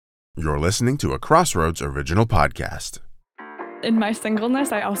You're listening to a Crossroads original podcast. In my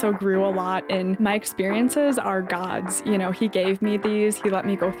singleness, I also grew a lot in my experiences are God's. You know, He gave me these, He let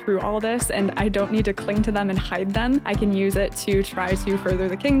me go through all this, and I don't need to cling to them and hide them. I can use it to try to further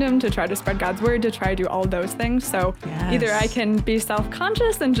the kingdom, to try to spread God's word, to try to do all those things. So Either I can be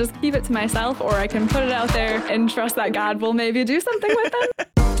self-conscious and just keep it to myself, or I can put it out there and trust that God will maybe do something with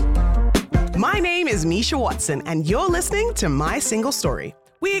them. My name is Misha Watson, and you're listening to My Single Story.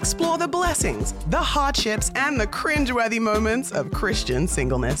 We explore the blessings, the hardships, and the cringeworthy moments of Christian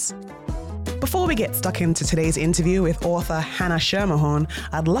singleness. Before we get stuck into today's interview with author Hannah Schermerhorn,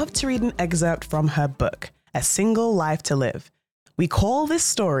 I'd love to read an excerpt from her book, A Single Life to Live. We call this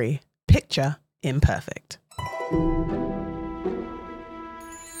story Picture Imperfect.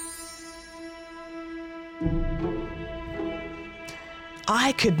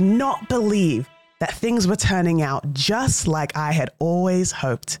 I could not believe that things were turning out just like I had always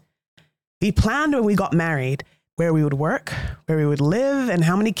hoped. We planned when we got married where we would work, where we would live, and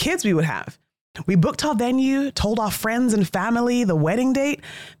how many kids we would have. We booked our venue, told our friends and family the wedding date,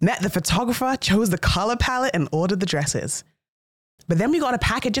 met the photographer, chose the color palette, and ordered the dresses. But then we got a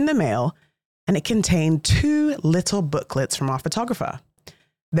package in the mail, and it contained 2 little booklets from our photographer.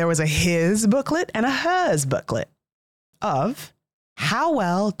 There was a his booklet and a hers booklet of how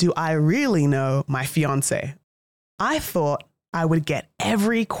well do I really know my fiancé? I thought I would get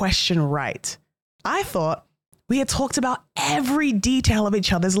every question right. I thought we had talked about every detail of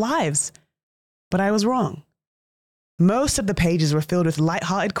each other's lives, but I was wrong. Most of the pages were filled with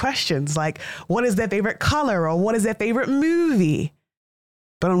lighthearted questions like, what is their favorite color or what is their favorite movie?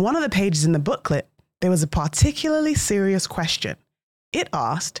 But on one of the pages in the booklet, there was a particularly serious question. It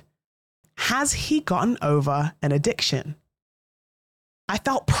asked, has he gotten over an addiction? I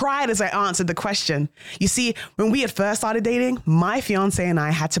felt pride as I answered the question. You see, when we had first started dating, my fiance and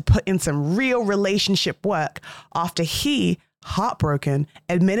I had to put in some real relationship work after he, heartbroken,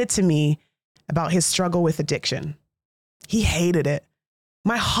 admitted to me about his struggle with addiction. He hated it.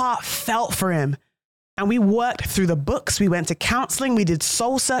 My heart felt for him. And we worked through the books, we went to counseling, we did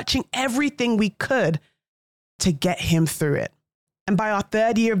soul searching, everything we could to get him through it. And by our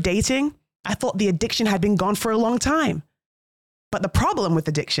 3rd year of dating, I thought the addiction had been gone for a long time. But the problem with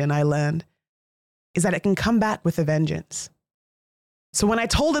addiction, I learned, is that it can come back with a vengeance. So when I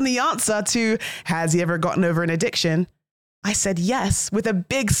told him the answer to, has he ever gotten over an addiction? I said yes, with a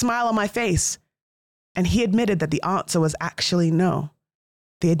big smile on my face. And he admitted that the answer was actually no.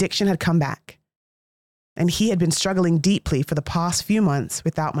 The addiction had come back. And he had been struggling deeply for the past few months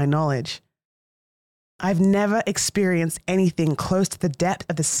without my knowledge. I've never experienced anything close to the depth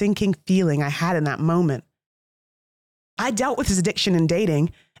of the sinking feeling I had in that moment. I dealt with his addiction in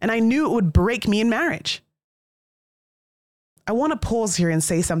dating, and I knew it would break me in marriage. I want to pause here and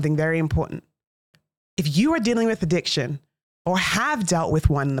say something very important. If you are dealing with addiction or have dealt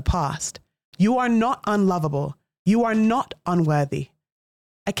with one in the past, you are not unlovable. You are not unworthy.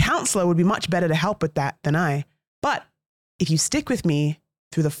 A counselor would be much better to help with that than I. But if you stick with me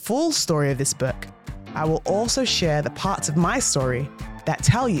through the full story of this book, I will also share the parts of my story that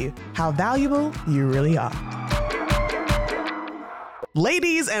tell you how valuable you really are.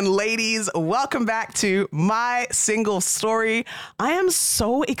 Ladies and ladies, welcome back to My Single Story. I am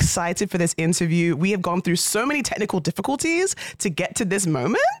so excited for this interview. We have gone through so many technical difficulties to get to this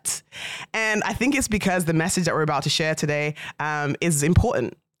moment. And I think it's because the message that we're about to share today is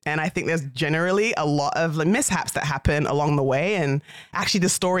important. And I think there's generally a lot of mishaps that happen along the way. And actually, the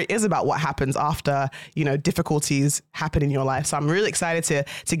story is about what happens after, difficulties happen in your life. So I'm really excited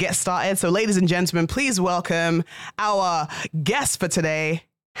to get started. So ladies and gentlemen, please welcome our guest for today,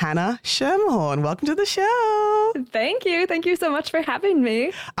 Hannah Schermerhorn. Welcome to the show. Thank you. Thank you so much for having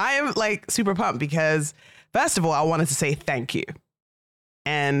me. I am super pumped because, first of all, I wanted to say thank you.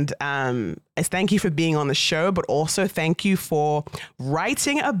 And it's thank you for being on the show, but also thank you for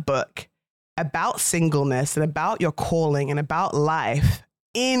writing a book about singleness and about your calling and about life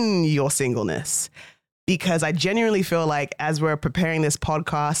in your singleness. Because I genuinely feel like as we're preparing this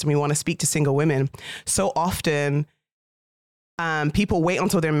podcast and we want to speak to single women, so often people wait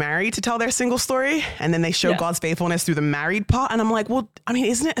until they're married to tell their single story, and then they show God's faithfulness through the married part. And I'm like, well,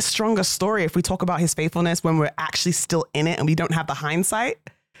 isn't it a stronger story if we talk about his faithfulness when we're actually still in it and we don't have the hindsight?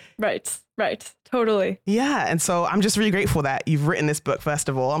 Right. Totally. Yeah. And so I'm just really grateful that you've written this book, first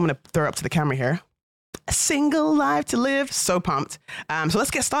of all. I'm going to throw it up to the camera here. A Single Life to Live. So pumped. So let's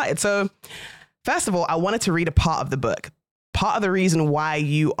get started. So first of all, I wanted to read a part of the book. part of the reason why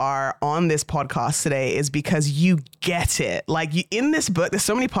you are on this podcast today is because you get it. Like in this book, there's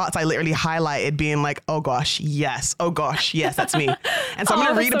so many parts I literally highlighted being like, oh gosh, yes, that's me. And so I'm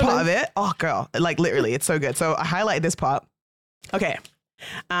going to read a part of it. Oh girl, like literally, it's so good. So I highlighted this part. Okay.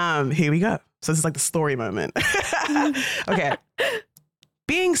 Here we go. So this is like the story moment. Okay.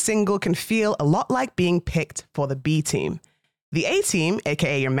 Being single can feel a lot like being picked for the B team. The A team,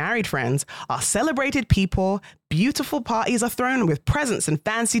 aka your married friends, are celebrated people. Beautiful parties are thrown with presents and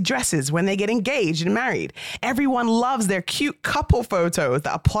fancy dresses when they get engaged and married. Everyone loves their cute couple photos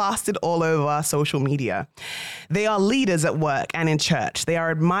that are plastered all over social media. They are leaders at work and in church. They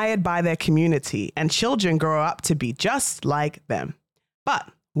are admired by their community, and children grow up to be just like them. But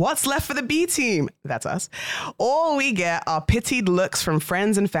what's left for the B team? That's us. All we get are pitied looks from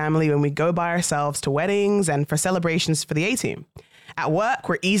friends and family when we go by ourselves to weddings and for celebrations for the A team. At work,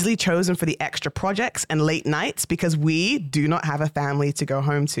 we're easily chosen for the extra projects and late nights because we do not have a family to go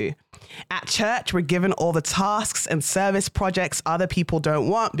home to. At church, we're given all the tasks and service projects other people don't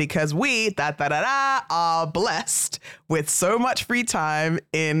want because we are blessed with so much free time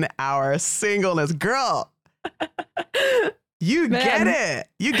in our singleness. Girl. You get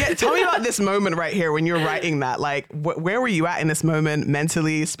it. Tell me about this moment right here when you're writing that. Like, where were you at in this moment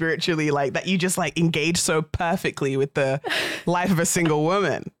mentally, spiritually, like that you just like engaged so perfectly with the life of a single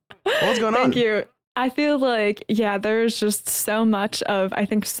woman? What's going on? Thank you. I feel like, there's just so much of, I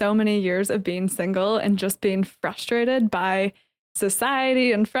think so many years of being single and just being frustrated by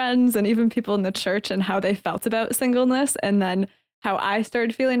society and friends and even people in the church and how they felt about singleness. And then how I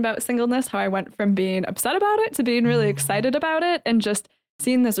started feeling about singleness, how I went from being upset about it to being really excited about it, and just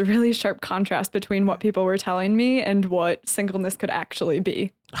seeing this really sharp contrast between what people were telling me and what singleness could actually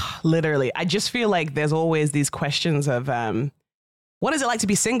be. Literally. I just feel like there's always these questions of what is it like to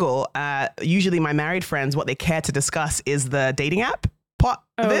be single? Usually my married friends, what they care to discuss is the dating app part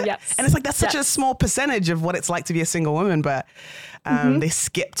of it. Yes. And it's like, that's such a small percentage of what it's like to be a single woman, but they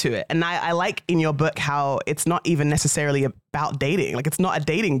skip to it. And I like in your book how it's not even necessarily about dating. Like, it's not a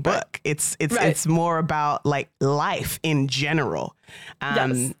dating book. Right. It's more about like life in general.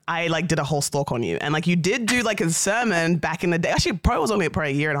 I like did a whole stalk on you, and like you did do like a sermon back in the day. Actually, probably was only a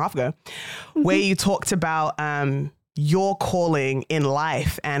year and a half ago, where you talked about your calling in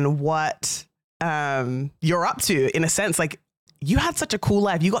life and what you're up to, in a sense. Like, you had such a cool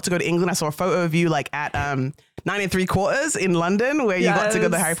life. You got to go to England. I saw a photo of you like at 9 3/4 in London, where you got to go to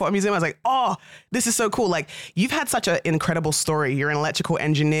the Harry Potter Museum. I was like, oh, this is so cool. Like, you've had such an incredible story. You're an electrical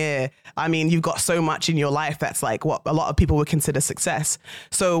engineer. I mean, you've got so much in your life that's like what a lot of people would consider success.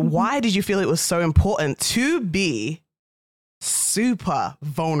 So why did you feel it was so important to be super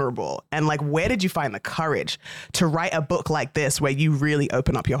vulnerable? And like, where did you find the courage to write a book like this where you really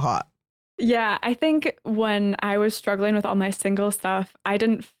open up your heart? Yeah, I think when I was struggling with all my single stuff, I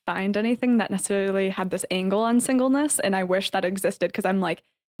didn't find anything that necessarily had this angle on singleness. And I wish that existed, because I'm like,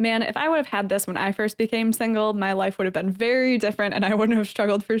 man, if I would have had this when I first became single, my life would have been very different and I wouldn't have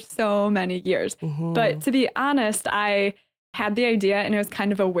struggled for so many years. But to be honest, I had the idea and it was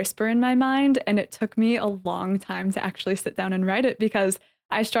kind of a whisper in my mind. And it took me a long time to actually sit down and write it, because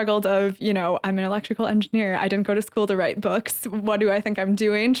I struggled of, I'm an electrical engineer. I didn't go to school to write books. What do I think I'm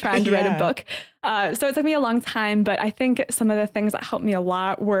doing trying to write a book? So it took me a long time. But I think some of the things that helped me a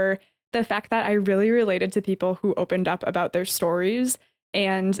lot were the fact that I really related to people who opened up about their stories.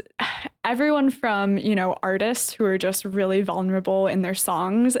 And everyone from, artists who are just really vulnerable in their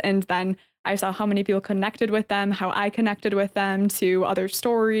songs. And then I saw how many people connected with them, how I connected with them, to other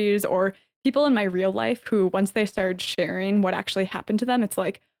stories, or people in my real life who, once they started sharing what actually happened to them, it's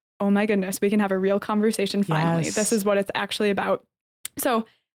like, oh my goodness, we can have a real conversation finally. Yes. This is what it's actually about. So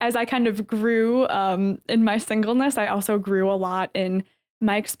as I kind of grew in my singleness, I also grew a lot in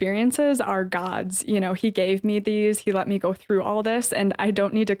my experiences are God's. He gave me these, he let me go through all this, and I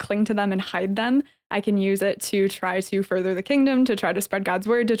don't need to cling to them and hide them. I can use it to try to further the kingdom, to try to spread God's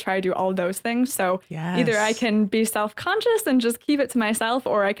word, to try to do all of those things. So either I can be self-conscious and just keep it to myself,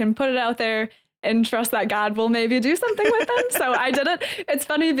 or I can put it out there and trust that God will maybe do something with them. So I did it. It's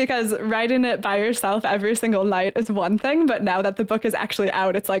funny because writing it by yourself every single night is one thing, but now that the book is actually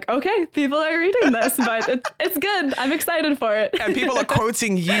out, it's like, okay, people are reading this, but it's good. I'm excited for it. And people are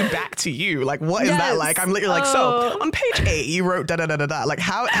quoting you back to you. Like, what is that like? I'm literally like, so on page 8, you wrote da-da-da-da-da. Like,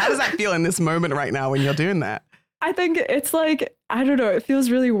 how does that feel in this moment right now when you're doing that? I think it's like, I don't know, it feels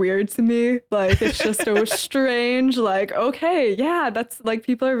really weird to me. Like, it's just so strange. Like, okay, yeah, that's like,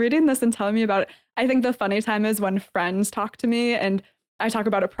 people are reading this and telling me about it. I think the funny time is when friends talk to me and I talk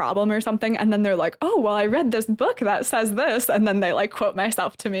about a problem or something, and then they're like, oh, well, I read this book that says this. And then they like quote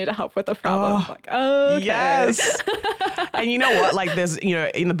myself to me to help with the problem. I'm like, okay. Yes. And you know what? Like there's, you know,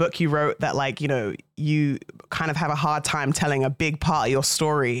 in the book you wrote that like, you know, you kind of have a hard time telling a big part of your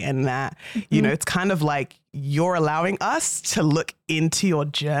story, and that, you know, it's kind of like you're allowing us to look into your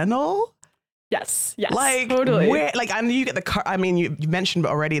journal. Yes, like, totally. Where, like, I know you get you mentioned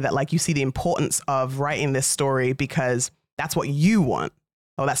already that like you see the importance of writing this story because that's what you want,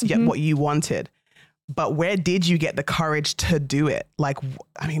 or that's what you wanted. But where did you get the courage to do it? Like,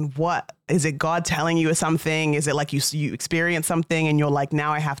 I mean, what is it? God telling you something? Is it like you experience something and you're like,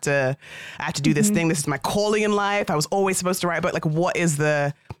 now I have to do this thing. This is my calling in life. I was always supposed to write a book. Like,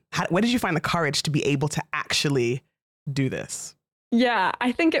 where did you find the courage to be able to actually do this? Yeah,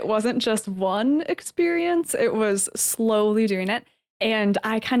 I think it wasn't just one experience. It was slowly doing it. And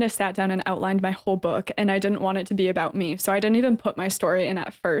I kind of sat down and outlined my whole book, and I didn't want it to be about me. So I didn't even put my story in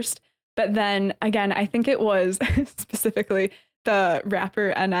at first. But then again, I think it was specifically the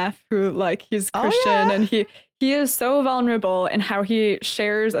rapper NF, who like he's Christian and he is so vulnerable in how he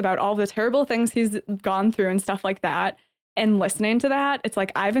shares about all the terrible things he's gone through and stuff like that. And listening to that, it's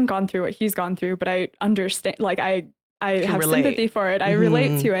like, I haven't gone through what he's gone through, but I understand, like I have sympathy for it. I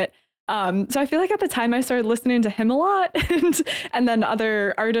relate to it. So I feel like at the time I started listening to him a lot, and then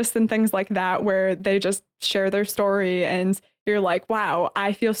other artists and things like that, where they just share their story and you're like, wow,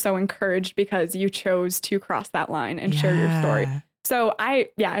 I feel so encouraged because you chose to cross that line and share your story. So I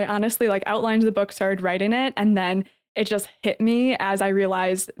honestly like outlined the book, started writing it, and then it just hit me as I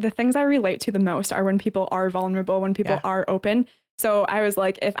realized the things I relate to the most are when people are vulnerable, when people are open. So I was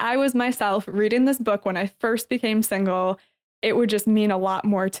like, if I was myself reading this book when I first became single, it would just mean a lot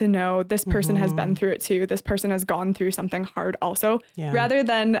more to know this person has been through it too. This person has gone through something hard also, rather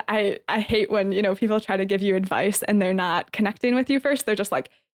than I hate when, you know, people try to give you advice and they're not connecting with you first. They're just like,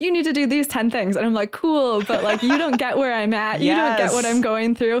 you need to do these 10 things. And I'm like, cool, but like, you don't get where I'm at. You don't get what I'm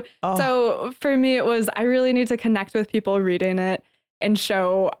going through. So for me, it was, I really need to connect with people reading it and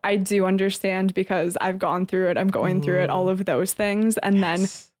show I do understand because I've gone through it. I'm going through it, all of those things. And then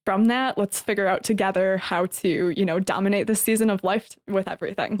from that, let's figure out together how to, you know, dominate this season of life with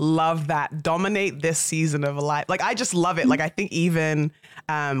everything. Love that. Dominate this season of life. Like, I just love it. Like, I think even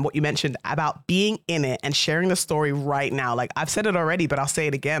what you mentioned about being in it and sharing the story right now, like I've said it already, but I'll say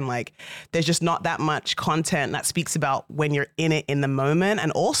it again. Like, there's just not that much content that speaks about when you're in it in the moment.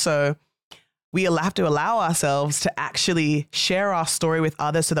 And also, we have to allow ourselves to actually share our story with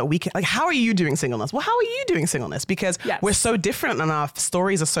others so that we can, like, how are you doing singleness? Well, how are you doing singleness? Because we're so different and our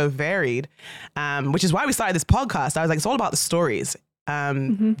stories are so varied, which is why we started this podcast. I was like, it's all about the stories.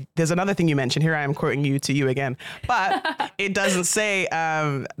 There's another thing you mentioned here. I am quoting you again, but it doesn't say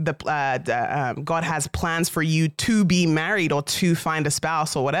God has plans for you to be married or to find a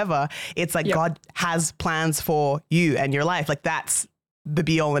spouse or whatever. It's like God has plans for you and your life. Like, that's the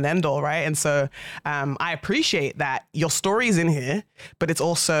be all and end all, right? And so I appreciate that your story is in here, but it's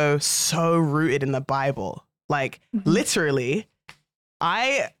also so rooted in the Bible. Like literally,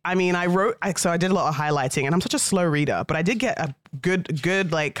 I wrote, so I did a lot of highlighting, and I'm such a slow reader, but I did get a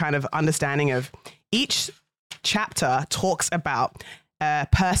good like kind of understanding of each chapter talks about a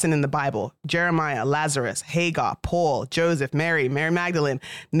person in the Bible: Jeremiah, Lazarus, Hagar, Paul, Joseph, Mary Magdalene,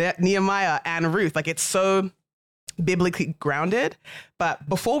 Nehemiah, and Ruth. Like, it's so biblically grounded. But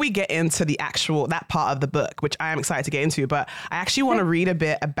before we get into that part of the book, which I am excited to get into, but I actually want to read a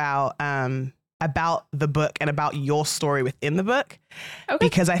bit about the book and about your story within the book,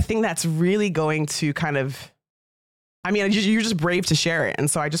 because I think that's really going to kind of, I mean, you're just brave to share it. And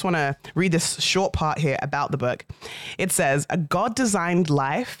so I just want to read this short part here about the book. It says, a God-designed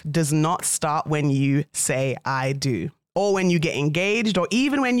life does not start when you say, I do, or when you get engaged, or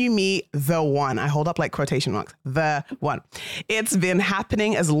even when you meet the one. I hold up like quotation marks, the one. It's been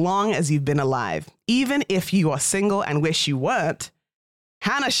happening as long as you've been alive. Even if you are single and wish you weren't,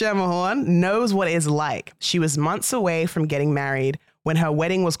 Hannah Schermerhorn knows what it's like. She was months away from getting married when her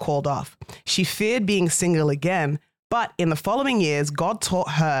wedding was called off. She feared being single again, but in the following years, God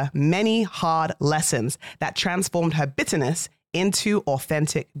taught her many hard lessons that transformed her bitterness into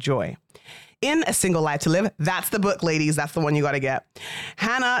authentic joy. In A Single Life to Live, that's the book, ladies. That's the one you got to get.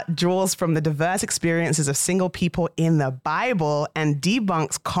 Hannah draws from the diverse experiences of single people in the Bible and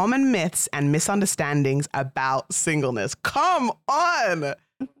debunks common myths and misunderstandings about singleness. Come on.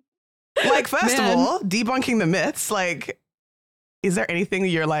 Like, first of all, debunking the myths, like, is there anything that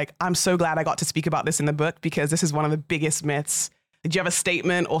you're like, I'm so glad I got to speak about this in the book because this is one of the biggest myths? Did you have a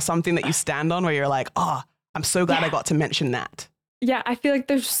statement or something that you stand on where you're like, oh, I'm so glad I got to mention that? Yeah, I feel like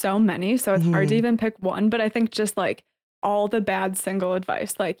there's so many, so it's hard to even pick one. But I think just like all the bad single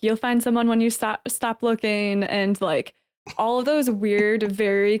advice. Like you'll find someone when you stop looking, and like all of those weird,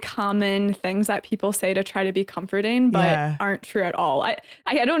 very common things that people say to try to be comforting, but aren't true at all. I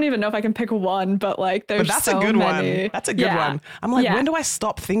don't even know if I can pick one, but like there's But that's so a good many. one. That's a good one. I'm like, when do I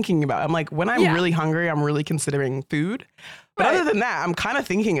stop thinking about it? I'm like, when I'm really hungry, I'm really considering food. But other than that, I'm kind of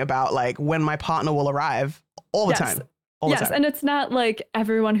thinking about like when my partner will arrive all the time. All the time. And it's not like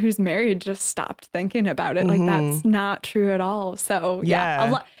everyone who's married just stopped thinking about it. Like that's not true at all. So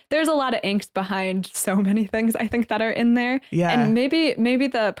there's a lot of angst behind so many things I think that are in there. Yeah. And maybe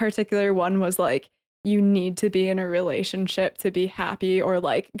the particular one was like, you need to be in a relationship to be happy, or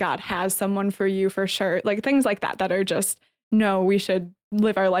like God has someone for you for sure. Like things like that are just, no, we should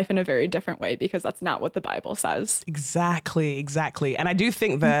live our life in a very different way because that's not what the Bible says. Exactly. And I do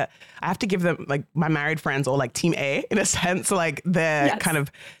think that I have to give them, like my married friends, or like team A in a sense, like they're kind of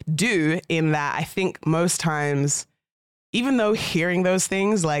due in that I think most times, even though hearing those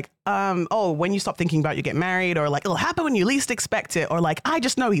things like, when you stop thinking about you get married, or like it'll happen when you least expect it, or like, I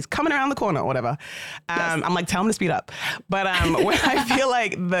just know he's coming around the corner or whatever. I'm like, tell him to speed up. But when I feel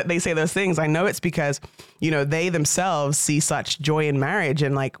like that they say those things, I know it's because, they themselves see such joy in marriage.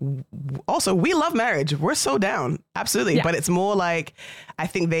 And like, also we love marriage. We're so down. Absolutely. Yeah. But it's more like, I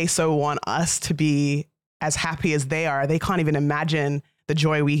think they so want us to be as happy as they are. They can't even imagine the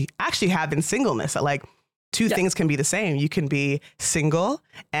joy we actually have in singleness. Like, two things can be the same. You can be single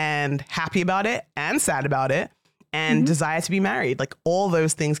and happy about it and sad about it and desire to be married. Like all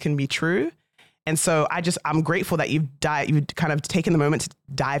those things can be true. And so I'm grateful that you've kind of taken the moment to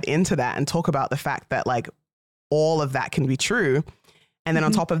dive into that and talk about the fact that like all of that can be true. And then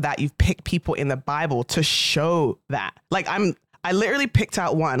on top of that, you've picked people in the Bible to show that. Like I literally picked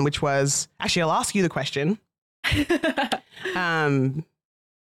out one, which was, actually, I'll ask you the question.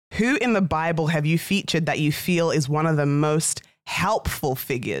 Who in the Bible have you featured that you feel is one of the most helpful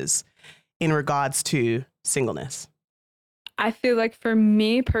figures in regards to singleness? I feel like for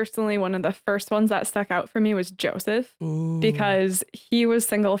me personally, one of the first ones that stuck out for me was Joseph, because he was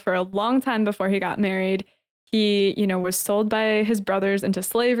single for a long time before he got married. He, was sold by his brothers into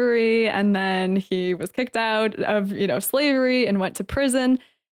slavery, and then he was kicked out of, slavery and went to prison.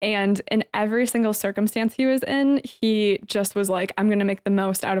 And in every single circumstance he was in, he just was like, I'm going to make the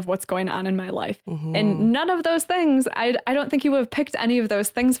most out of what's going on in my life. And none of those things, I don't think he would have picked any of those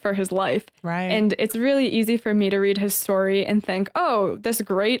things for his life. Right. And it's really easy for me to read his story and think, oh, this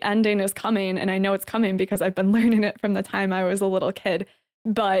great ending is coming. And I know it's coming because I've been learning it from the time I was a little kid.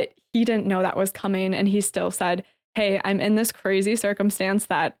 But he didn't know that was coming. And he still said, hey, I'm in this crazy circumstance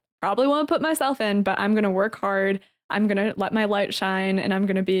that probably won't put myself in, but I'm going to work hard. I'm going to let my light shine, and I'm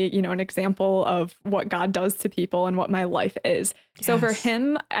going to be, an example of what God does to people and what my life is. Yes. So for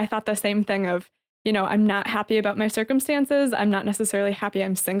him, I thought the same thing of, I'm not happy about my circumstances. I'm not necessarily happy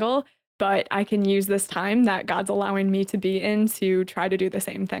I'm single, but I can use this time that God's allowing me to be in to try to do the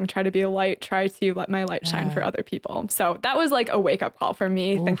same thing, try to be a light, try to let my light shine for other people. So that was like a wake up call for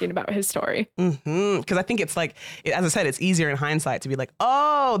me thinking about his story. Because I think it's like, as I said, it's easier in hindsight to be like,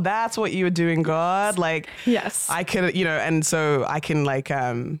 oh, that's what you were doing, God. Like, yes, I could, and so I can like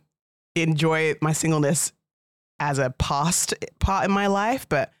enjoy my singleness as a past part in my life,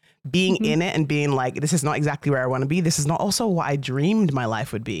 but being in it and being like, this is not exactly where I want to be. This is not also what I dreamed my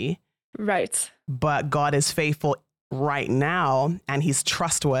life would be. Right. But God is faithful right now, and he's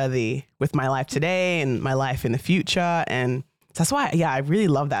trustworthy with my life today and my life in the future. And that's why, I really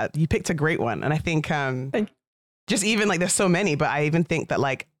love that. You picked a great one. And I think just even like there's so many, but I even think that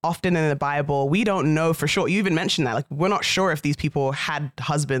like often in the Bible, we don't know for sure. You even mentioned that, like, we're not sure if these people had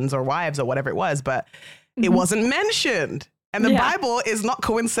husbands or wives or whatever it was, but it wasn't mentioned. And the Bible is not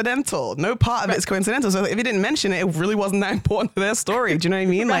coincidental. No part of it is coincidental. So if he didn't mention it, it really wasn't that important to their story. Do you know what I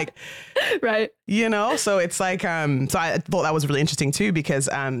mean? Like, so it's like, so I thought that was really interesting too, because,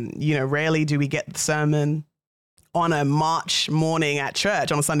 rarely do we get the sermon on a March morning at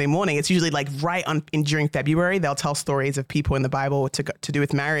church on a Sunday morning. It's usually like during February, they'll tell stories of people in the Bible to do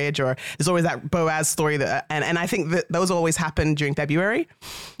with marriage, or there's always that Boaz story and I think that those always happen during February.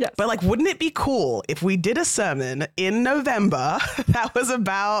 Yes. But like, wouldn't it be cool if we did a sermon in November that was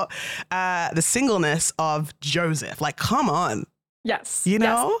about the singleness of Joseph? Like, come on. Yes.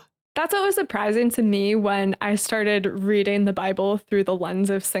 Yes. That's what was surprising to me when I started reading the Bible through the lens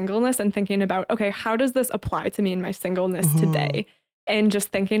of singleness and thinking about, okay, how does this apply to me in my singleness today? And just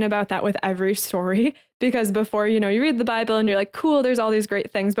thinking about that with every story, because before, you read the Bible and you're like, cool, there's all these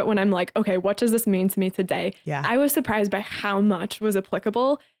great things. But when I'm like, okay, what does this mean to me today? Yeah. I was surprised by how much was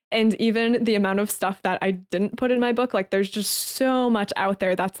applicable. And even the amount of stuff that I didn't put in my book, like there's just so much out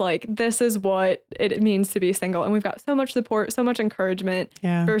there that's like, this is what it means to be single. And we've got so much support, so much encouragement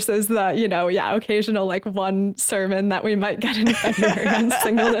versus the, occasional like one sermon that we might get in February on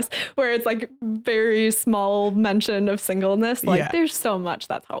singleness, where it's like very small mention of singleness. Like there's so much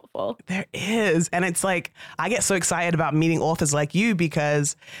that's helpful. There is. And it's like, I get so excited about meeting authors like you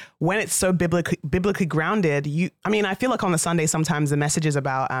because when it's so biblically grounded, I feel like on the Sunday, sometimes the message is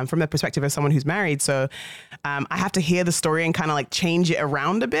about, from the perspective of someone who's married. So I have to hear the story and kind of like change it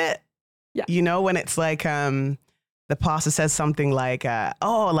around a bit. Yeah. When it's like the pastor says something like, I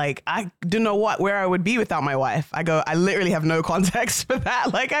don't know where I would be without my wife. I go, I literally have no context for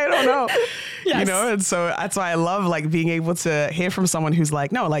that. Like, I don't know, and so that's why I love like being able to hear from someone who's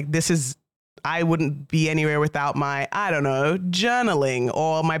like, no, like I wouldn't be anywhere without my, I don't know, journaling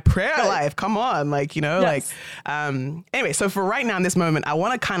or my prayer life. Come on. Anyway, so for right now in this moment, I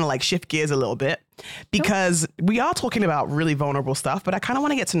want to kind of like shift gears a little bit because we are talking about really vulnerable stuff, but I kind of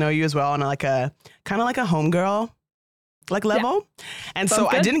want to get to know you as well on like a kind of like a homegirl like level. And so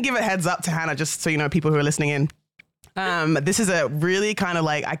I didn't give a heads up to Hannah, just so you know, people who are listening in. This is a really kind of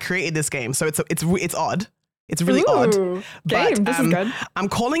like, I created this game. So it's odd. It's really odd. Game. But, this is good. I'm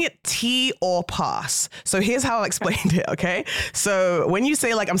calling it tea or pass. So here's how I explained it, okay? So when you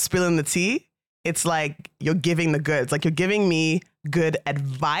say like I'm spilling the tea, it's like you're giving the goods. Like you're giving me good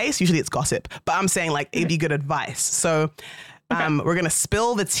advice. Usually it's gossip, but I'm saying like it'd be good advice. So we're going to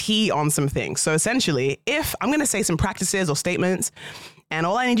spill the tea on some things. So essentially, if I'm going to say some practices or statements, and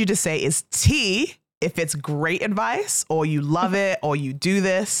all I need you to say is tea if it's great advice or you love it or you do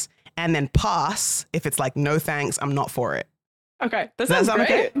this. And then pass if it's like, no, thanks, I'm not for it. Okay. Does that sound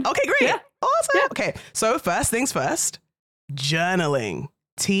great? Okay, great. Yeah. Awesome. Yeah. Okay. So first things first, journaling,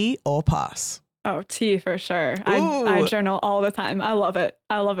 tea or pass? Oh, tea for sure. I journal all the time. I love it.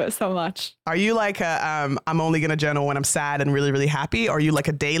 I love it so much. Are you like I'm only going to journal when I'm sad and really, really happy? Or are you like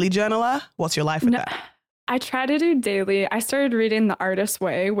a daily journaler? What's your life with that? I try to do daily. I started reading The Artist's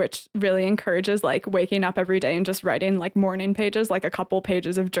Way, which really encourages like waking up every day and just writing like morning pages, like a couple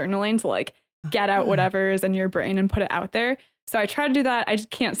pages of journaling to like get out whatever is in your brain and put it out there. So I try to do that. I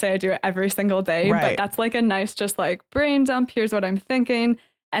just can't say I do it every single day, but that's like a nice just like brain dump. Here's what I'm thinking.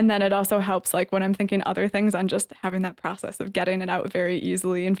 And then it also helps like when I'm thinking other things on just having that process of getting it out very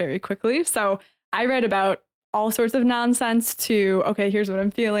easily and very quickly. So I read about all sorts of nonsense to, okay, here's what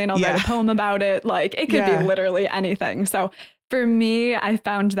I'm feeling. I'll write a poem about it. Like it could be literally anything. So for me, I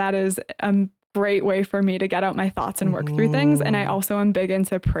found that is a great way for me to get out my thoughts and work through things. And I also am big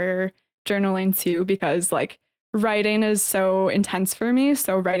into prayer journaling too, because like writing is so intense for me.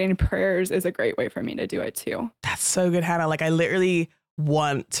 So writing prayers is a great way for me to do it too. That's so good, Hannah. Like I literally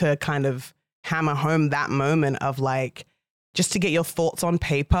want to kind of hammer home that moment of like, just to get your thoughts on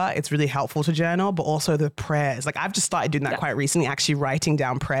paper, it's really helpful to journal, but also the prayers. Like I've just started doing that quite recently, actually writing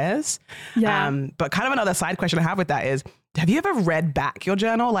down prayers. Yeah. But kind of another side question I have with that is, have you ever read back your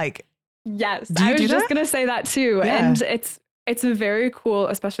journal? Like, yes, I was just going to say that too. Yeah. And it's very cool,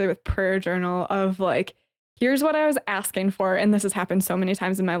 especially with prayer journal of like, here's what I was asking for. And this has happened so many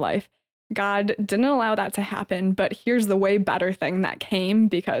times in my life. God didn't allow that to happen, but here's the way better thing that came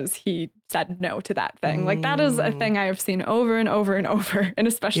because he said no to that thing. Like that is a thing I have seen over and over and over. And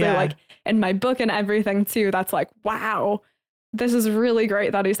especially like in my book and everything too, that's like, wow, this is really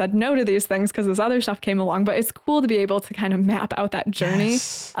great that he said no to these things because this other stuff came along. But it's cool to be able to kind of map out that journey.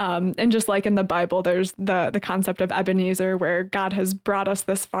 Yes. And just like in the Bible, there's the concept of Ebenezer where God has brought us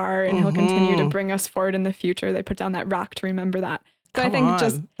this far and he'll continue to bring us forward in the future. They put down that rock to remember that. So I think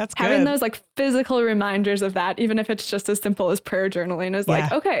just having those like physical reminders of that, even if it's just as simple as prayer journaling, is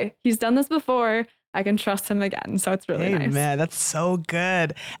like, okay, he's done this before. I can trust him again. So it's really nice. Man, that's so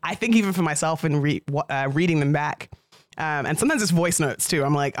good. I think even for myself in reading them back, and sometimes it's voice notes too.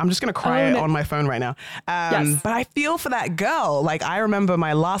 I'm like, I'm just going to cry on my phone right now. But I feel for that girl. Like I remember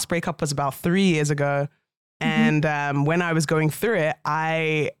my last breakup was about 3 years ago. And when I was going through it,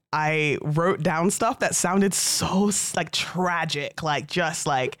 I wrote down stuff that sounded so like tragic, like just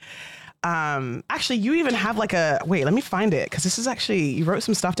like, actually you even have like wait, let me find it. Cause this is actually, you wrote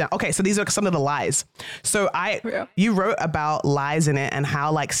some stuff down. Okay. So these are some of the lies. So you wrote about lies in it and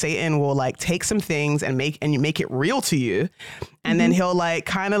how like Satan will like take some things and you make it real to you. And then he'll like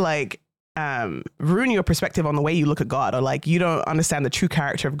kind of like, ruin your perspective on the way you look at God, or like, you don't understand the true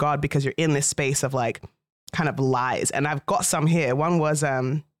character of God because you're in this space of like kind of lies. And I've got some here. One was,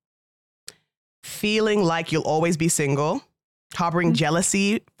 feeling like you'll always be single, harboring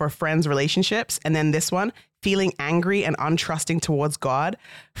jealousy for friends' relationships. And then this one, feeling angry and untrusting towards God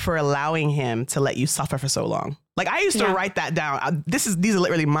for allowing him to let you suffer for so long. Like I used to write that down. These are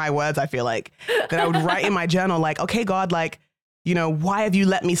literally my words. I feel like that I would write in my journal, like, okay, God, like, you know, why have you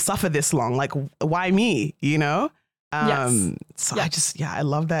let me suffer this long? Like, why me? You know? So I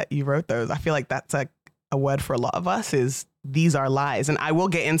love that you wrote those. I feel like that's a word for a lot of us is these are lies. And I will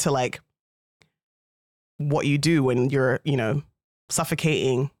get into like what you do when you're, you know,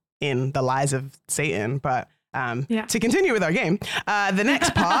 suffocating in the lies of Satan. But to continue with our game, the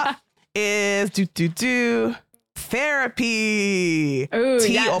next part is therapy. Ooh,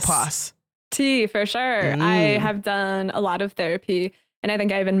 T or pass? T for sure. I have done a lot of therapy. And I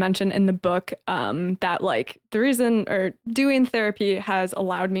think I even mentioned in the book that like the reason or doing therapy has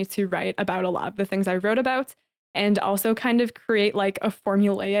allowed me to write about a lot of the things I wrote about and also kind of create like a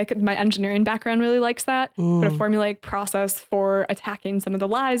formulaic, my engineering background really likes that, but a formulaic process for attacking some of the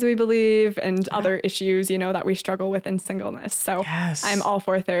lies we believe and other issues, you know, that we struggle with in singleness. So I'm all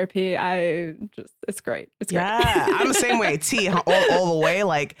for therapy. It's great. It's great. Yeah, I'm the same way. T all the way.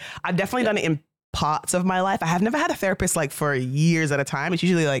 Like I've definitely done it in parts of my life. I have never had a therapist like for years at a time. It's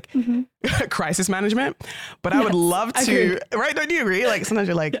usually like crisis management, but I would love to, right? Don't you agree? Like sometimes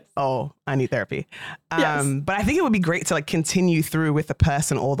you're like, oh, I need therapy. But I think it would be great to like continue through with the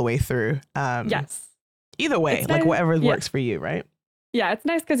person all the way through. Either way, it's like whatever works for you, right? Yeah, it's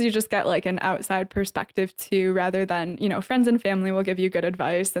nice because you just get like an outside perspective too, rather than, you know, friends and family will give you good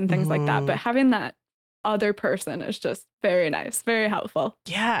advice and things like that. But having that other person is just very nice, very helpful.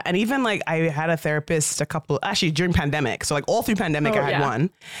 Yeah. And even like I had a therapist actually during pandemic. So like all through pandemic, I had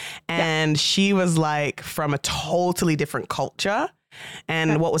one. And she was like from a totally different culture.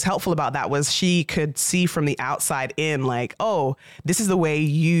 And what was helpful about that was she could see from the outside in like, oh, this is the way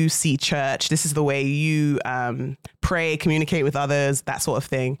you see church. This is the way you pray, communicate with others, that sort of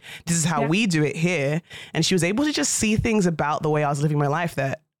thing. This is how we do it here. And she was able to just see things about the way I was living my life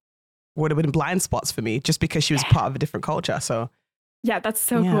that would have been blind spots for me just because she was part of a different culture. So yeah, that's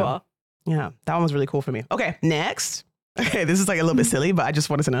so cool. Yeah, that one was really cool for me. Okay, next. Okay, this is like a little bit silly, but I just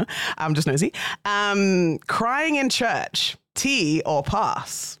wanted to know. I'm just nosy. Crying in church, T or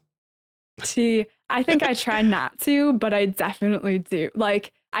pass? T. I think I try not to, but I definitely do.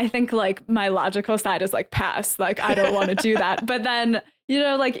 Like, I think like my logical side is like pass. Like, I don't want to do that. But then, you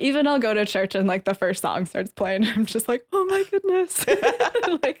know, like even I'll go to church and like the first song starts playing. I'm just like, oh my goodness.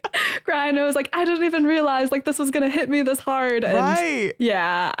 Like crying. I was like, I didn't even realize like this was going to hit me this hard. And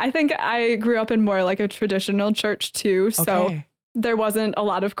yeah, I think I grew up in more like a traditional church too. So there wasn't a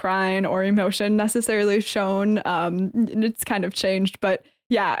lot of crying or emotion necessarily shown. It's kind of changed, but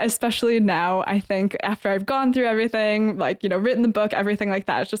yeah, especially now, I think after I've gone through everything, like, you know, written the book, everything like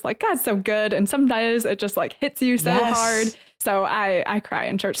that, it's just like, God's so good. And sometimes it just like hits you so hard. So I cry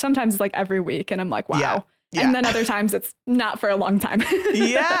in church. Sometimes it's like every week and I'm like, wow. Yeah. And then other times it's not for a long time.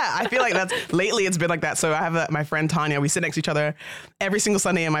 I feel like lately it's been like that. So I have my friend Tanya, we sit next to each other every single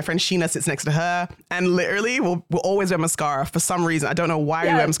Sunday and my friend Sheena sits next to her and literally we'll always wear mascara for some reason. I don't know why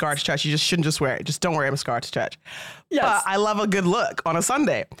we wear mascara to church. You just shouldn't just wear it. Just don't wear mascara to church. But I love a good look on a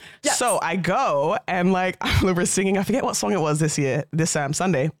Sunday. So I go and like, I remember singing, I forget what song it was this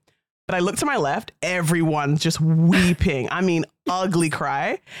Sunday. But I look to my left, everyone's just weeping. I mean, ugly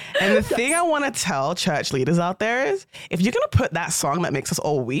cry. And the thing I want to tell church leaders out there is if you're going to put that song that makes us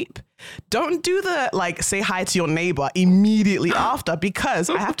all weep, don't do the like say hi to your neighbor immediately after, because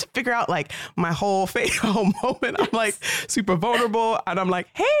I have to figure out like my whole moment. I'm like super vulnerable and I'm like,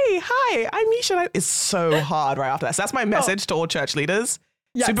 hey, hi, I'm Misha. It's so hard right after that. So that's my message to all church leaders.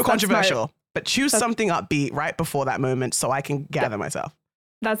 Super controversial, but choose something upbeat right before that moment so I can gather myself.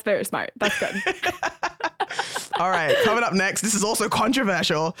 That's very smart. That's good. All right. Coming up next, this is also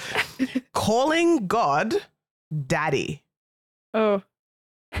controversial. Calling God daddy. Oh.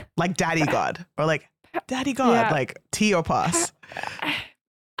 Like daddy God or like daddy God, like T or pass.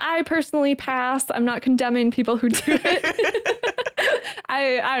 I personally pass. I'm not condemning people who do it.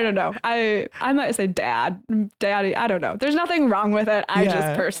 I don't know. I might say daddy. I don't know. There's nothing wrong with it. I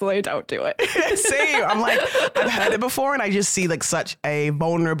just personally don't do it. Same. I'm like, I've heard it before and I just see like such a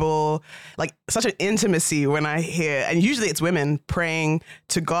vulnerable, like such an intimacy when I hear, and usually it's women praying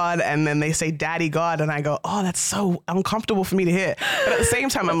to God and then they say daddy God and I go, oh, that's so uncomfortable for me to hear. But at the same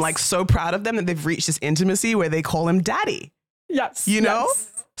time, I'm like so proud of them that they've reached this intimacy where they call him daddy. Yes. You know? Yes.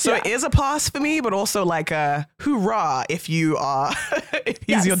 So it is a pass for me, but also like a hoorah if you are, if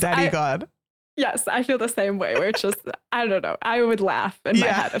he's your daddy God. Yes, I feel the same way where it's just, I don't know. I would laugh in my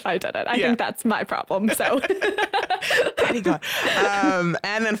head if I did it. I think that's my problem. So daddy God.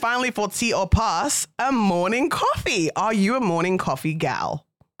 And then finally for T or pass, a morning coffee. Are you a morning coffee gal?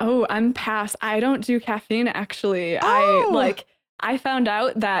 Oh, I'm past. I don't do caffeine actually. Oh. I found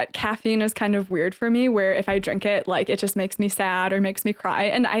out that caffeine is kind of weird for me, where if I drink it, like it just makes me sad or makes me cry.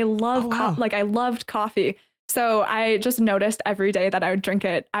 And I love wow. I loved coffee. So I just noticed every day that I would drink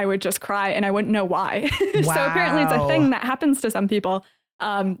it, I would just cry and I wouldn't know why. So apparently it's a thing that happens to some people.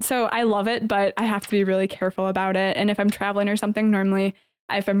 So I love it, but I have to be really careful about it. And if I'm traveling or something, normally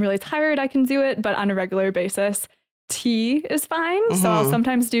if I'm really tired, I can do it. But on a regular basis, tea is fine. So I'll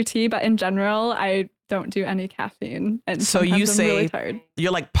sometimes do tea, but in general, I don't do any caffeine. And So you I'm say really tired.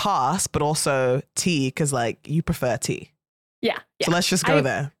 you're like pass, but also tea because like you prefer tea. Yeah. So let's just go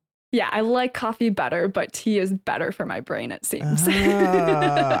there. Yeah, I like coffee better, but tea is better for my brain, it seems.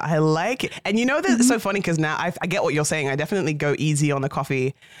 I like it. And you know, that's so funny because now I get what you're saying. I definitely go easy on the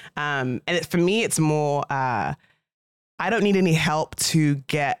coffee. And for me, it's more, I don't need any help to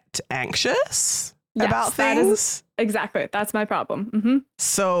get anxious about things. Exactly. That's my problem.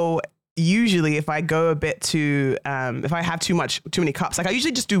 So usually if I go a bit too, if I have too many cups, like I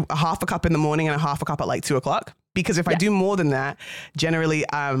usually just do a half a cup in the morning and a half a cup at like 2:00. Because if I do more than that, generally,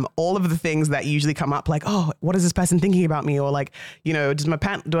 all of the things that usually come up, like, oh, what is this person thinking about me? Or like, you know,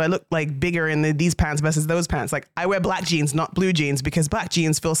 do I look like bigger in these pants versus those pants? Like I wear black jeans, not blue jeans, because black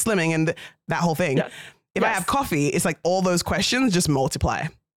jeans feel slimming and that whole thing. Yes. If I have coffee, it's like all those questions just multiply.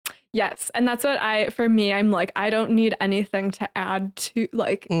 Yes. And that's what for me, I'm like, I don't need anything to add to,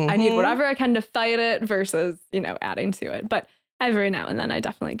 like, I need whatever I can to fight it versus, you know, adding to it. But every now and then I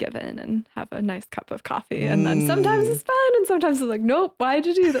definitely give in and have a nice cup of coffee. And then sometimes it's fun and sometimes it's like, nope, why'd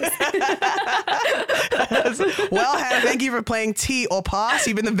you do this? Well, Hannah, thank you for playing Tea or Pass.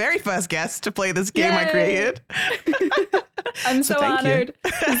 You've been the very first guest to play this game I created. I'm so honored.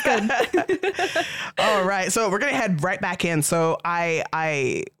 It's good. All right. So we're going to head right back in. So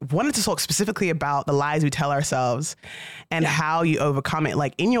I wanted to talk specifically about the lies we tell ourselves and how you overcome it.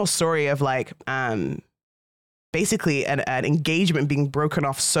 Like in your story of like, basically an engagement being broken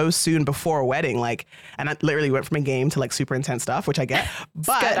off so soon before a wedding, like, and I literally went from a game to like super intense stuff, which I get,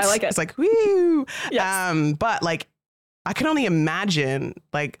 but I like it. It's like, woo. Yes. But like, I can only imagine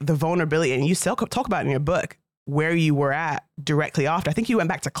like the vulnerability, and you still talk about it in your book, where you were at directly after. I think you went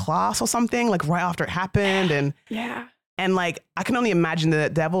back to class or something like right after it happened. And yeah. And like, I can only imagine the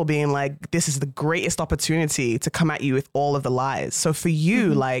devil being like, this is the greatest opportunity to come at you with all of the lies. So for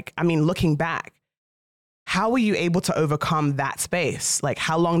you, like, I mean, looking back, how were you able to overcome that space? Like,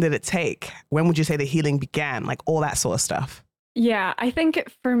 how long did it take? When would you say the healing began? Like all that sort of stuff. Yeah, I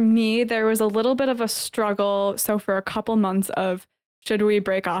think for me, there was a little bit of a struggle. So for a couple months of, should we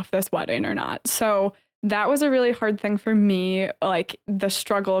break off this wedding or not? So that was a really hard thing for me, like the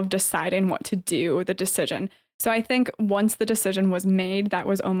struggle of deciding what to do, the decision. So I think once the decision was made, that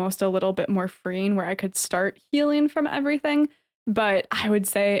was almost a little bit more freeing where I could start healing from everything. But I would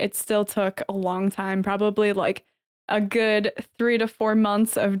say it still took a long time, probably like a good 3 to 4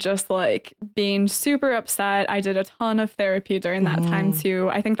 months of just like being super upset. I did a ton of therapy during that time too.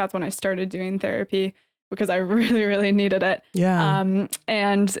 I think that's when I started doing therapy because I really, really needed it. Yeah.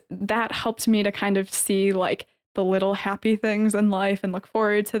 And that helped me to kind of see like the little happy things in life and look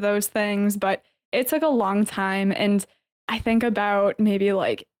forward to those things. But it took a long time. And I think about maybe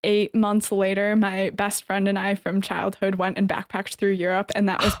like 8 months later, my best friend and I from childhood went and backpacked through Europe. And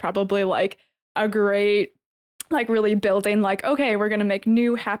that was probably like a great, like really building like, okay, we're going to make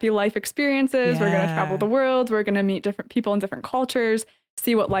new happy life experiences. We're going to travel the world. We're going to meet different people in different cultures,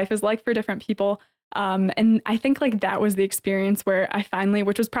 see what life is like for different people. And I think like that was the experience where I finally,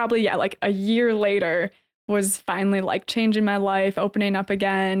 which was probably, like a year later, was finally like changing my life, opening up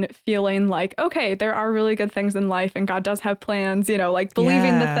again, feeling like, okay, there are really good things in life and God does have plans, like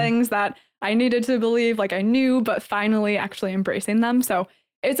believing the things that I needed to believe, like I knew, but finally actually embracing them. So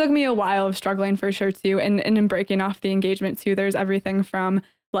it took me a while of struggling for sure too. And in breaking off the engagement too, there's everything from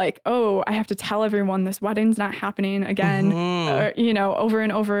like, oh, I have to tell everyone this wedding's not happening again, or, over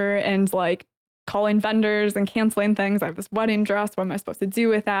and over, and like calling vendors and canceling things. I have this wedding dress. What am I supposed to do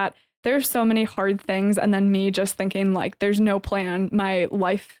with that? There's so many hard things. And then me just thinking like, there's no plan. My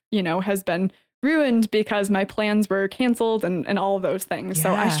life, has been ruined because my plans were canceled and all of those things. Yeah.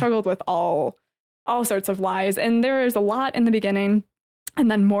 So I struggled with all sorts of lies. And there was a lot in the beginning.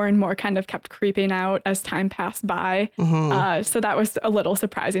 And then more and more kind of kept creeping out as time passed by. So that was a little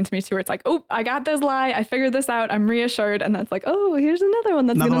surprising to me too, where it's like, oh, I got this lie. I figured this out. I'm reassured. And that's like, oh, here's another one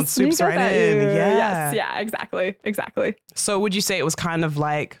that's going to sneak up at you. Yes. Yeah, exactly. So would you say it was kind of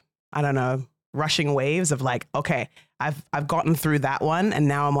like, I don't know, rushing waves of like, okay, I've gotten through that one and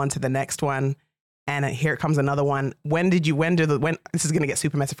now I'm on to the next one. And here comes another one. When this is going to get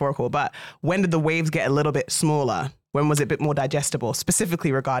super metaphorical, but when did the waves get a little bit smaller? When was it a bit more digestible,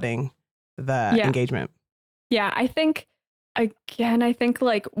 specifically regarding the engagement? Yeah, I think, again,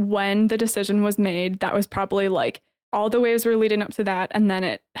 like when the decision was made, that was probably like all the waves were leading up to that. And then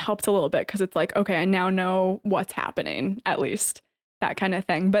it helped a little bit because it's like, okay, I now know what's happening, at least that kind of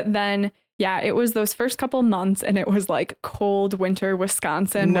thing. But then, yeah, it was those first couple months and it was like cold winter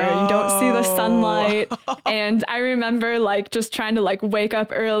Wisconsin where you don't see the sunlight. And I remember like just trying to like wake up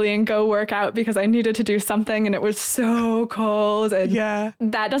early and go work out because I needed to do something and it was so cold. And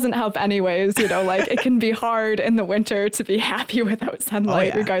that doesn't help anyways, you know, like it can be hard in the winter to be happy without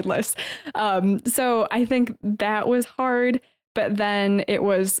sunlight regardless. So I think that was hard. But then it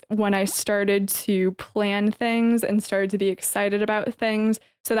was when I started to plan things and started to be excited about things.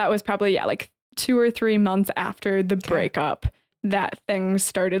 So that was probably, like 2 or 3 months after the breakup that things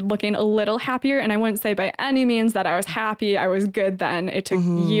started looking a little happier. And I wouldn't say by any means that I was happy. I was good then. It took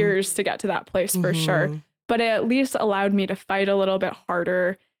years to get to that place for sure. But it at least allowed me to fight a little bit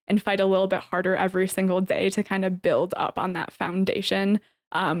harder and fight a little bit harder every single day to kind of build up on that foundation.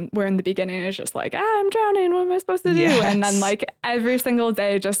 Where in the beginning it's just like, I'm drowning, what am I supposed to do? And then like every single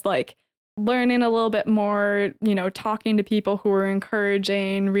day, just like learning a little bit more, you know, talking to people who were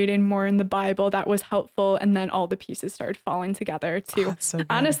encouraging, reading more in the Bible, that was helpful. And then all the pieces started falling together too.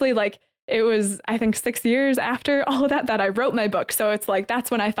 Honestly, like it was, I think 6 years after all of that I wrote my book. So it's like,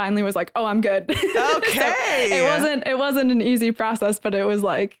 that's when I finally was like, oh, I'm good. Okay. So it wasn't an easy process, but it was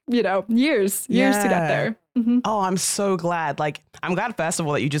like, you know, years to get there. Oh, I'm so glad. Like, I'm glad, first of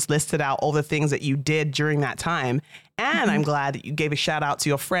all, that you just listed out all the things that you did during that time. And I'm glad that you gave a shout out to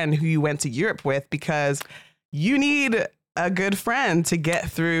your friend who you went to Europe with, because you need a good friend to get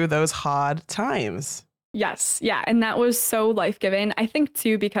through those hard times. Yes. Yeah. And that was so life-giving. I think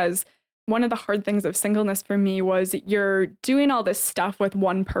too, because one of the hard things of singleness for me was you're doing all this stuff with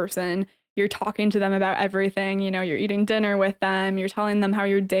one person. You're talking to them about everything. You know, you're eating dinner with them. You're telling them how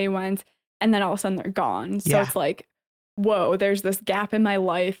your day went. And then all of a sudden they're gone. So it's like, whoa, there's this gap in my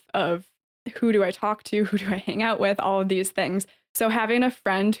life of who do I talk to? Who do I hang out with? All of these things. So having a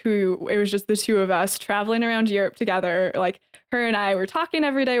friend who, it was just the two of us traveling around Europe together, like her and I were talking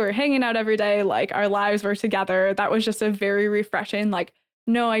every day, we're hanging out every day, like our lives were together. That was just a very refreshing, like,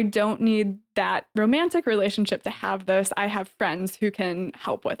 no, I don't need that romantic relationship to have this. I have friends who can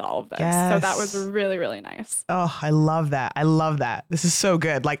help with all of this. So that was really, really nice. Oh, I love that. I love that. This is so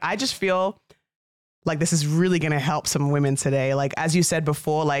good. Like, I just feel like this is really going to help some women today. Like, as you said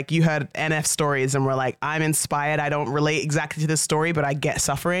before, like you heard NF stories and were like, I'm inspired. I don't relate exactly to this story, but I get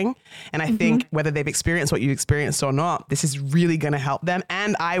suffering. And I think whether they've experienced what you experienced or not, this is really going to help them.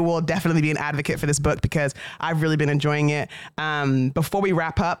 And I will definitely be an advocate for this book because I've really been enjoying it. Before we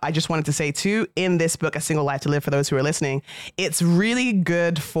wrap up, I just wanted to say too, in this book, A Single Life to Live, for those who are listening, it's really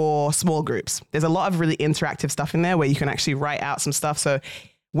good for small groups. There's a lot of really interactive stuff in there where you can actually write out some stuff. So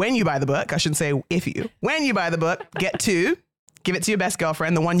when you buy the book, I shouldn't say when you buy the book, get 2, give it to your best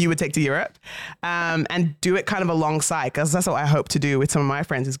girlfriend, the one you would take to Europe, and do it kind of alongside, because that's what I hope to do with some of my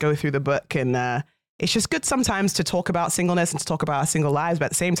friends is go through the book. And it's just good sometimes to talk about singleness and to talk about our single lives. But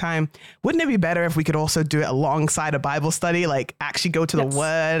at the same time, wouldn't it be better if we could also do it alongside a Bible study, like actually go to the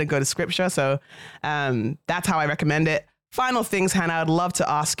word and go to scripture? So that's how I recommend it. Final things, Hannah, I'd love to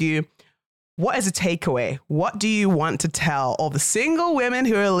ask you, what is a takeaway? What do you want to tell all the single women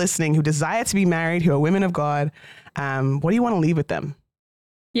who are listening, who desire to be married, who are women of God? What do you want to leave with them?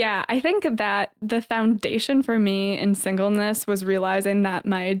 Yeah, I think that the foundation for me in singleness was realizing that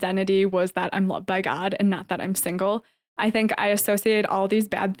my identity was that I'm loved by God and not that I'm single. I think I associated all these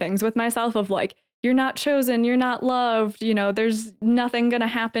bad things with myself of like, you're not chosen, you're not loved, you know, there's nothing going to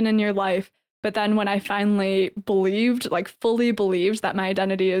happen in your life. But then when I finally believed, like fully believed that my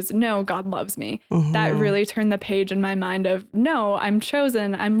identity is, no, God loves me, that really turned the page in my mind of, no, I'm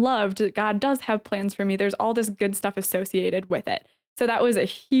chosen, I'm loved, God does have plans for me. There's all this good stuff associated with it. So that was a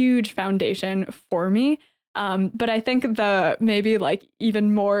huge foundation for me. But I think the maybe like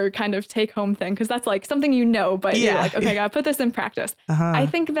even more kind of take home thing, because that's like something, you know, but you're like, okay, I gotta put this in practice. I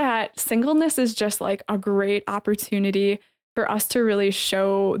think that singleness is just like a great opportunity for us to really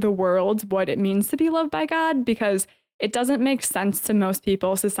show the world what it means to be loved by God, because it doesn't make sense to most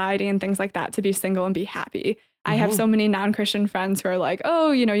people, society and things like that, to be single and be happy. I have so many non-Christian friends who are like,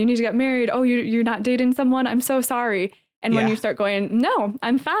 oh, you know, you need to get married. Oh, you're not dating someone. I'm so sorry. And when you start going, no,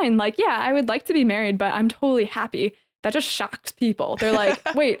 I'm fine. Like, yeah, I would like to be married, but I'm totally happy. That just shocks people. They're like,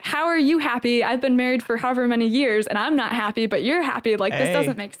 wait, how are you happy? I've been married for however many years and I'm not happy, but you're happy. Like, this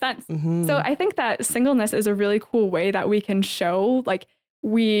doesn't make sense. So I think that singleness is a really cool way that we can show, like,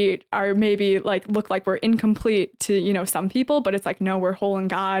 we are maybe like, look like we're incomplete to, you know, some people, but it's like, no, we're whole in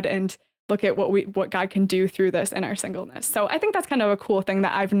God and look at what God can do through this in our singleness. So I think that's kind of a cool thing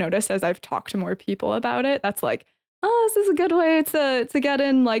that I've noticed as I've talked to more people about it. That's like, oh, this is a good way to get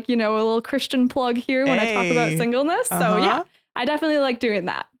in, like, a little Christian plug here when I talk about singleness. So yeah, I definitely like doing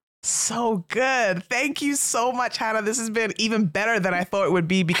that. So good. Thank you so much, Hannah. This has been even better than I thought it would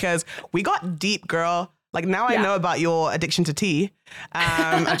be because we got deep, girl. Like now I know about your addiction to tea.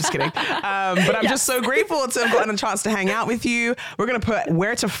 I'm just kidding. But I'm just so grateful to have gotten a chance to hang out with you. We're going to put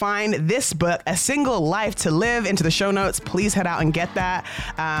where to find this book, A Single Life to Live, into the show notes. Please head out and get that.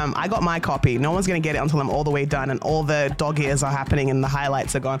 I got my copy. No one's going to get it until I'm all the way done and all the dog ears are happening and the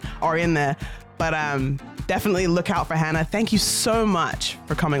highlights are in there. But definitely look out for Hannah. Thank you so much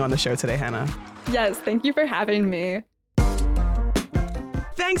for coming on the show today, Hannah. Yes, thank you for having me.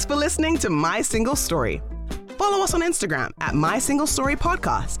 Thanks for listening to My Single Story. Follow us on Instagram at My Single Story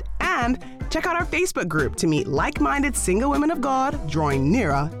Podcast and check out our Facebook group to meet like-minded single women of God drawing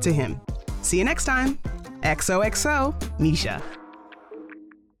nearer to Him. See you next time. XOXO, Nisha.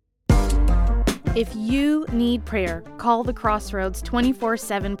 If you need prayer, call the Crossroads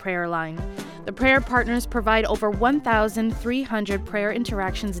 24/7 prayer line. The prayer partners provide over 1,300 prayer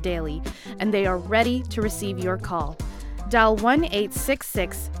interactions daily, and they are ready to receive your call. Dial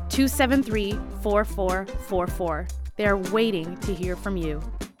 1-866-273-4444. They are waiting to hear from you.